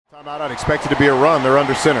Timeout unexpected to be a run. They're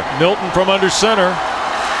under center. Milton from under center.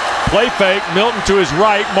 Play fake. Milton to his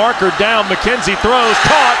right. Marker down. McKenzie throws.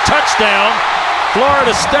 Caught. Touchdown.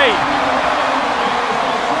 Florida State.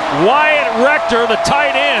 Wyatt Rector, the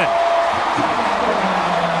tight end.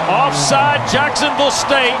 Offside. Jacksonville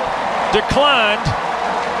State declined.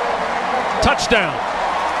 Touchdown.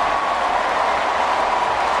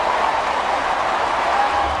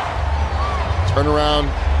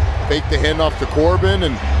 Turnaround. Fake the handoff to Corbin,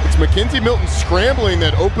 and it's McKenzie Milton scrambling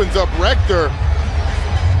that opens up Rector.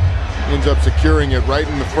 Ends up securing it right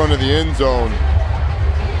in the front of the end zone.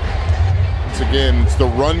 Once again, it's the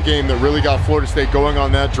run game that really got Florida State going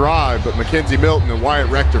on that drive, but McKenzie Milton and Wyatt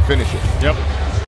Rector finish it. Yep.